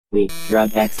We,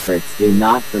 drug experts, do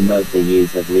not promote the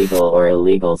use of legal or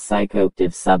illegal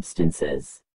psychoactive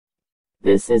substances.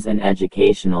 This is an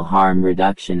educational harm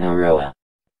reduction AROA.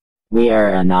 We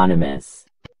are anonymous.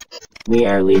 We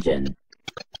are legion.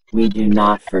 We do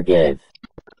not forgive.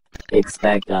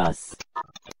 Expect us.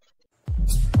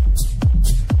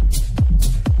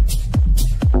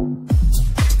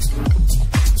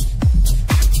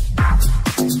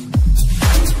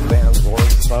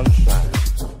 Sunshine.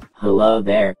 Hello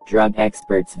there, drug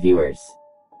experts viewers.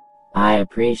 I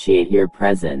appreciate your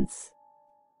presence.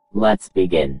 Let's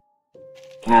begin.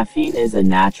 Caffeine is a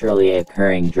naturally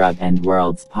occurring drug and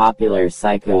world's popular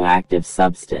psychoactive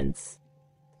substance.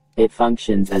 It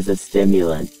functions as a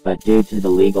stimulant, but due to the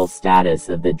legal status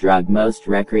of the drug, most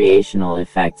recreational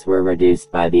effects were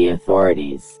reduced by the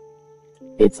authorities.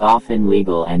 It's often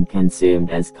legal and consumed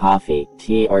as coffee,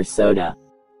 tea, or soda.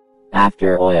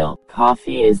 After oil,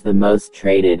 coffee is the most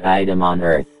traded item on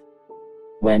Earth.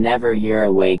 Whenever you're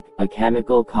awake, a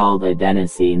chemical called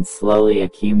adenosine slowly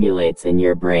accumulates in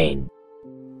your brain.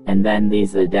 And then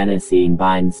these adenosine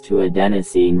binds to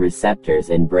adenosine receptors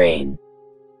in brain.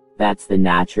 That's the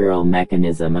natural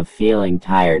mechanism of feeling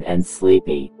tired and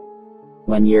sleepy.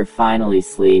 When you're finally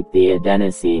asleep, the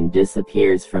adenosine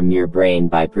disappears from your brain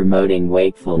by promoting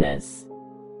wakefulness.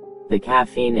 The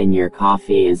caffeine in your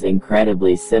coffee is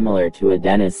incredibly similar to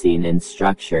adenosine in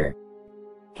structure.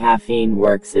 Caffeine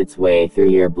works its way through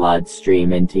your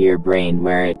bloodstream into your brain,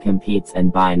 where it competes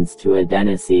and binds to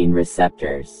adenosine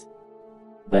receptors.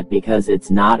 But because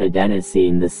it's not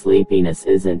adenosine, the sleepiness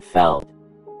isn't felt.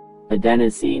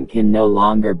 Adenosine can no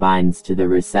longer bind to the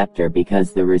receptor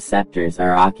because the receptors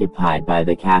are occupied by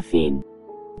the caffeine.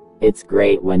 It's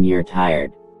great when you're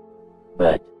tired.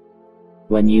 But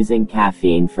when using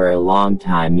caffeine for a long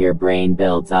time, your brain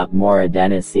builds up more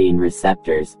adenosine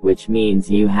receptors, which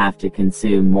means you have to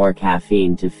consume more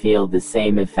caffeine to feel the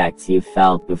same effects you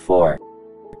felt before.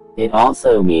 It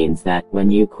also means that when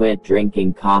you quit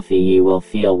drinking coffee, you will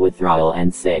feel withdrawal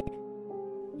and sick.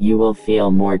 You will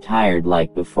feel more tired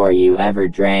like before you ever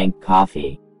drank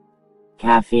coffee.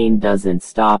 Caffeine doesn't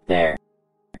stop there.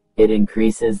 It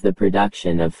increases the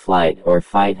production of flight or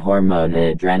fight hormone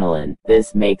and adrenaline.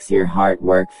 This makes your heart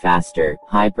work faster,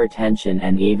 hypertension,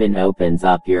 and even opens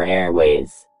up your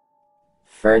airways.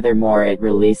 Furthermore, it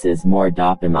releases more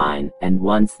dopamine, and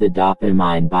once the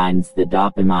dopamine binds, the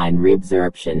dopamine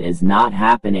reabsorption is not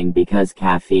happening because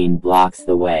caffeine blocks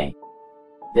the way.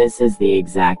 This is the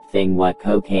exact thing what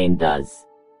cocaine does.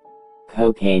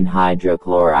 Cocaine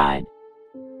hydrochloride.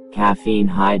 Caffeine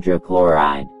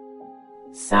hydrochloride.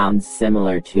 Sounds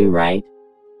similar too, right?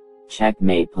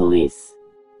 Checkmate, police.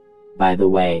 By the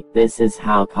way, this is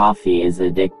how coffee is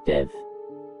addictive.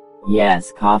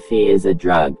 Yes, coffee is a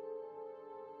drug.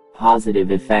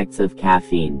 Positive effects of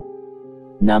caffeine.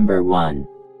 Number 1.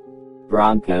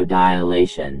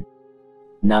 Bronchodilation.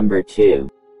 Number 2.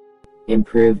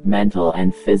 Improved mental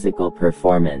and physical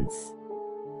performance.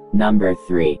 Number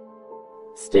 3.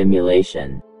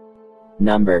 Stimulation.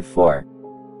 Number 4.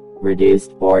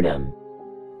 Reduced boredom.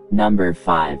 Number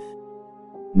 5.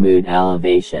 Mood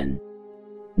elevation.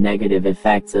 Negative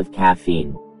effects of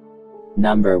caffeine.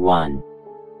 Number 1.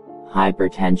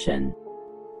 Hypertension.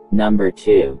 Number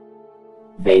 2.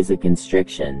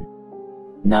 Vasoconstriction.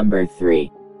 Number 3.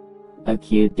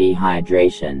 Acute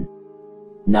dehydration.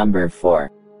 Number 4.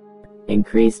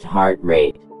 Increased heart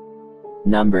rate.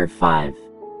 Number 5.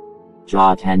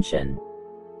 Jaw tension.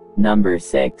 Number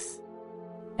 6.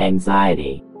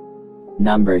 Anxiety.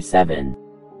 Number 7.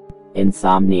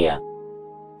 Insomnia.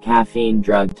 Caffeine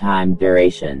drug time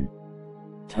duration.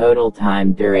 Total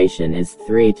time duration is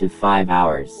 3 to 5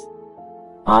 hours.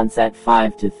 Onset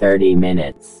 5 to 30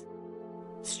 minutes.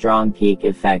 Strong peak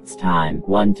effects time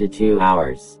 1 to 2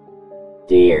 hours.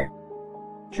 Dear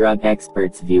drug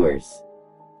experts viewers,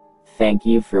 thank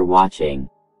you for watching.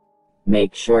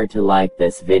 Make sure to like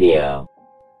this video.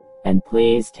 And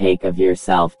please take of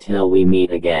yourself till we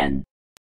meet again.